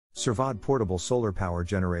Sarrvad portable solar power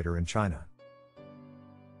generator in China.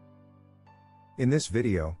 In this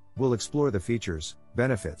video, we'll explore the features,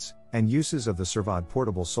 benefits, and uses of the Sarrvad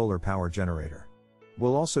portable solar power generator.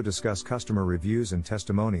 We'll also discuss customer reviews and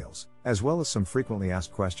testimonials, as well as some frequently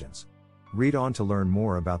asked questions. Read on to learn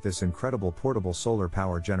more about this incredible portable solar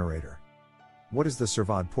power generator. What is the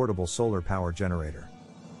Sarrvad portable solar power generator?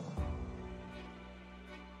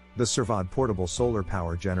 The Sarrvad portable solar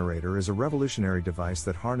power generator is a revolutionary device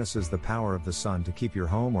that harnesses the power of the sun to keep your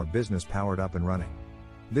home or business powered up and running.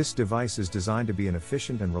 This device is designed to be an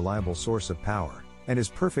efficient and reliable source of power, and is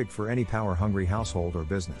perfect for any power-hungry household or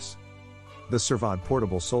business. The Sarrvad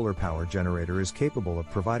portable solar power generator is capable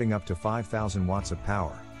of providing up to 5,000 watts of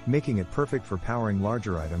power, making it perfect for powering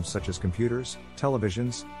larger items such as computers,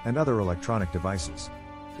 televisions, and other electronic devices.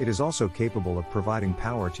 It is also capable of providing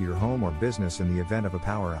power to your home or business in the event of a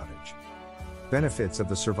power outage. Benefits of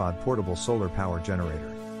the Sarrvad portable solar power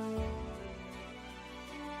generator.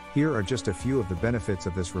 Here are just a few of the benefits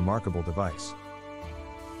of this remarkable device.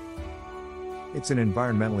 It's an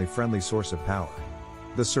environmentally friendly source of power.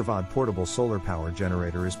 The Sarrvad portable solar power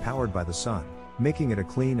generator is powered by the sun, making it a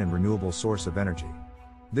clean and renewable source of energy.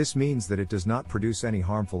 This means that it does not produce any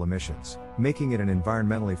harmful emissions, making it an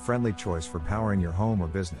environmentally friendly choice for powering your home or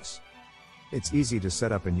business. It's easy to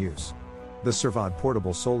set up and use. The Sarrvad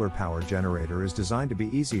portable solar power generator is designed to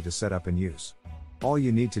be easy to set up and use. All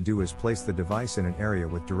you need to do is place the device in an area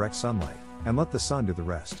with direct sunlight, and let the sun do the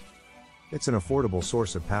rest. It's an affordable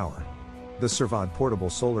source of power. The Sarrvad portable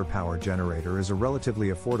solar power generator is a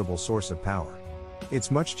relatively affordable source of power.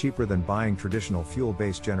 It's much cheaper than buying traditional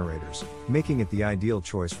fuel-based generators, making it the ideal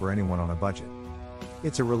choice for anyone on a budget.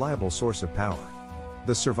 It's a reliable source of power.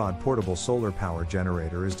 The Sarrvad portable solar power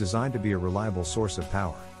generator is designed to be a reliable source of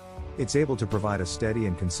power. It's able to provide a steady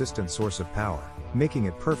and consistent source of power, making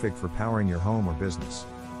it perfect for powering your home or business.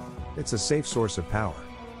 It's a safe source of power.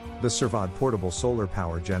 The Sarrvad portable solar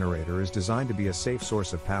power generator is designed to be a safe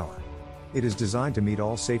source of power. It is designed to meet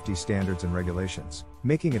all safety standards and regulations,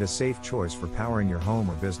 making it a safe choice for powering your home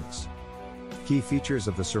or business. Key features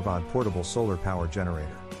of the Sarrvad portable solar power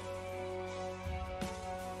generator.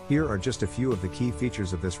 Here are just a few of the key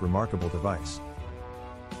features of this remarkable device.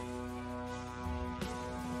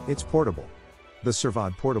 It's portable. The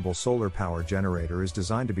Sarrvad portable solar power generator is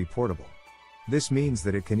designed to be portable. This means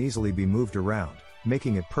that it can easily be moved around,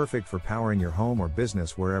 making it perfect for powering your home or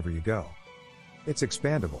business wherever you go. It's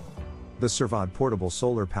expandable. The Sarrvad portable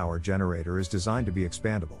solar power generator is designed to be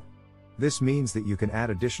expandable. This means that you can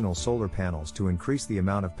add additional solar panels to increase the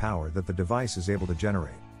amount of power that the device is able to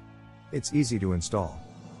generate. It's easy to install.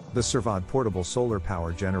 The Sarrvad portable solar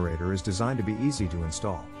power generator is designed to be easy to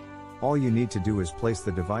install. All you need to do is place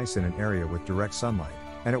the device in an area with direct sunlight,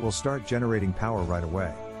 and it will start generating power right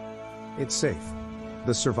away. It's safe.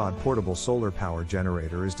 The Sarrvad portable solar power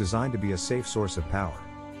generator is designed to be a safe source of power.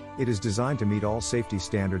 It is designed to meet all safety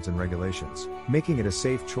standards and regulations, making it a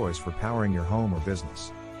safe choice for powering your home or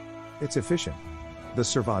business. It's efficient. The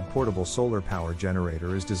Sarrvad portable solar power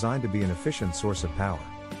generator is designed to be an efficient source of power.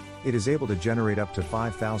 It is able to generate up to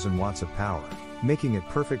 5,000 watts of power, making it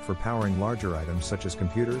perfect for powering larger items such as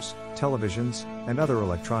computers, televisions, and other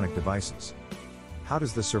electronic devices. How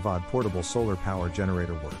does the Sarrvad portable solar power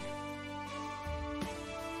generator work?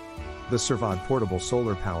 The Sarrvad portable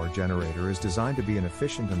solar power generator is designed to be an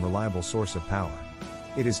efficient and reliable source of power.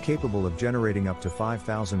 It is capable of generating up to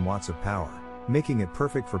 5,000 watts of power, making it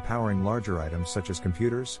perfect for powering larger items such as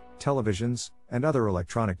computers, televisions, and other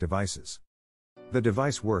electronic devices. The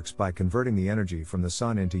device works by converting the energy from the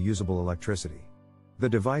sun into usable electricity. The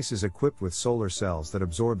device is equipped with solar cells that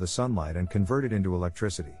absorb the sunlight and convert it into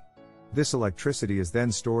electricity. This electricity is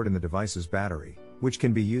then stored in the device's battery, which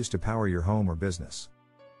can be used to power your home or business.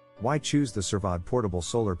 Why choose the Sarrvad portable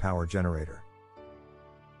solar power generator?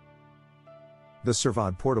 The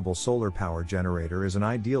Sarrvad portable solar power generator is an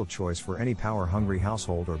ideal choice for any power-hungry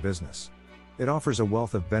household or business. It offers a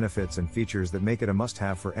wealth of benefits and features that make it a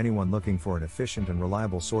must-have for anyone looking for an efficient and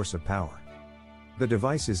reliable source of power. The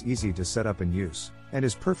device is easy to set up and use, and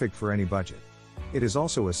is perfect for any budget. It is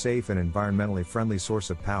also a safe and environmentally friendly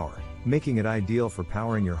source of power, making it ideal for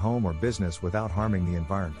powering your home or business without harming the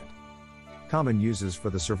environment. Common uses for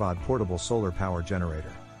the Sarrvad portable solar power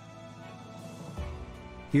generator.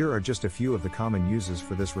 Here are just a few of the common uses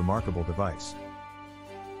for this remarkable device.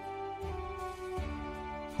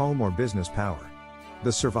 Home or business power. The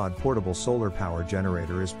Sarrvad portable solar power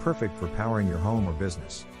generator is perfect for powering your home or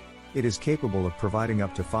business. It is capable of providing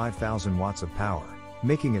up to 5,000 watts of power,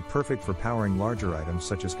 making it perfect for powering larger items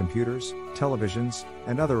such as computers, televisions,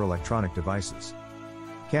 and other electronic devices.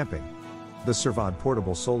 Camping. The Sarrvad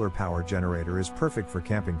portable solar power generator is perfect for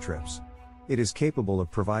camping trips. It is capable of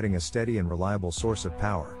providing a steady and reliable source of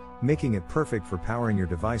power, making it perfect for powering your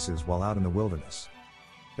devices while out in the wilderness.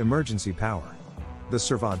 Emergency power. The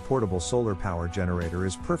Sarrvad portable solar power generator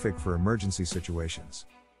is perfect for emergency situations.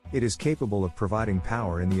 It is capable of providing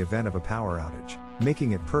power in the event of a power outage,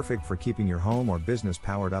 making it perfect for keeping your home or business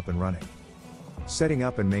powered up and running. Setting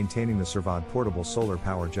up and maintaining the Sarrvad portable solar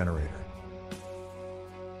power generator.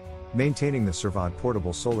 Maintaining the Sarrvad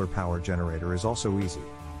portable solar power generator is also easy.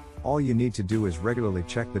 All you need to do is regularly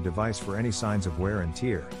check the device for any signs of wear and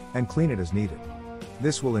tear, and clean it as needed.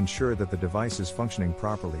 This will ensure that the device is functioning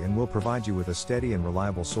properly and will provide you with a steady and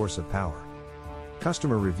reliable source of power.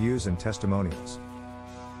 Customer reviews and testimonials.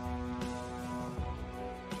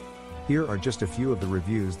 Here are just a few of the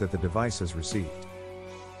reviews that the device has received.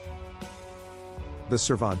 The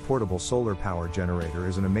Sarrvad portable solar power generator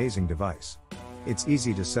is an amazing device. It's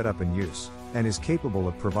easy to set up and use, and is capable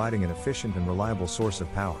of providing an efficient and reliable source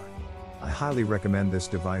of power. I highly recommend this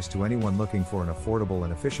device to anyone looking for an affordable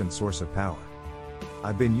and efficient source of power.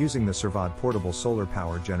 I've been using the Sarrvad portable solar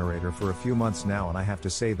power generator for a few months now, and I have to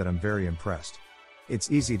say that I'm very impressed.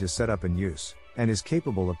 It's easy to set up and use, and is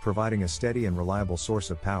capable of providing a steady and reliable source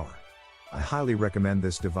of power. I highly recommend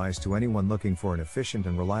this device to anyone looking for an efficient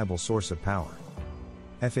and reliable source of power.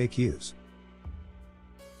 FAQs.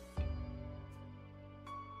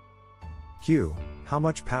 Q. How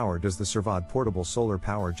much power does the Sarrvad portable solar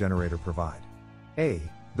power generator provide? A.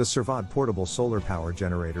 The Sarrvad portable solar power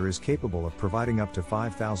generator is capable of providing up to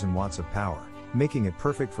 5,000 watts of power, making it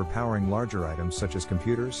perfect for powering larger items such as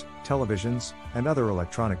computers, televisions, and other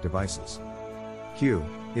electronic devices. Q.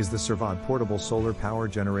 Is the Sarrvad portable solar power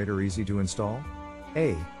generator easy to install?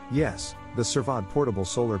 A. Yes, the Sarrvad portable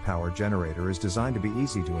solar power generator is designed to be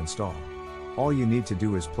easy to install. All you need to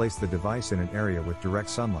do is place the device in an area with direct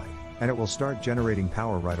sunlight, and it will start generating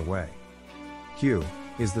power right away. Q.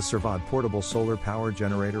 Is the Sarrvad portable solar power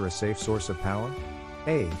generator a safe source of power?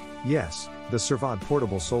 A. Yes, the Sarrvad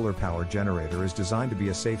portable solar power generator is designed to be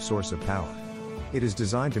a safe source of power. It is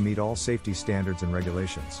designed to meet all safety standards and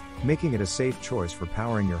regulations, making it a safe choice for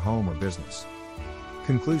powering your home or business.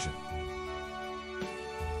 Conclusion.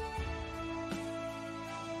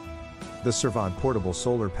 The Sarrvad portable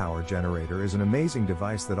solar power generator is an amazing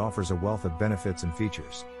device that offers a wealth of benefits and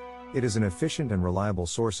features. It is an efficient and reliable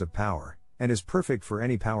source of power, and is perfect for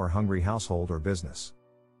any power-hungry household or business.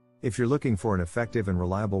 If you're looking for an effective and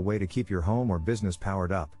reliable way to keep your home or business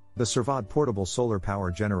powered up, the Sarrvad portable solar power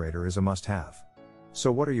generator is a must-have.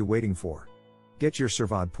 So what are you waiting for? Get your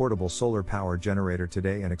Sarrvad portable solar power generator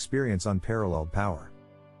today and experience unparalleled power.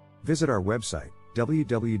 Visit our website,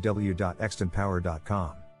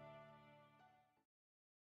 www.extentpower.com.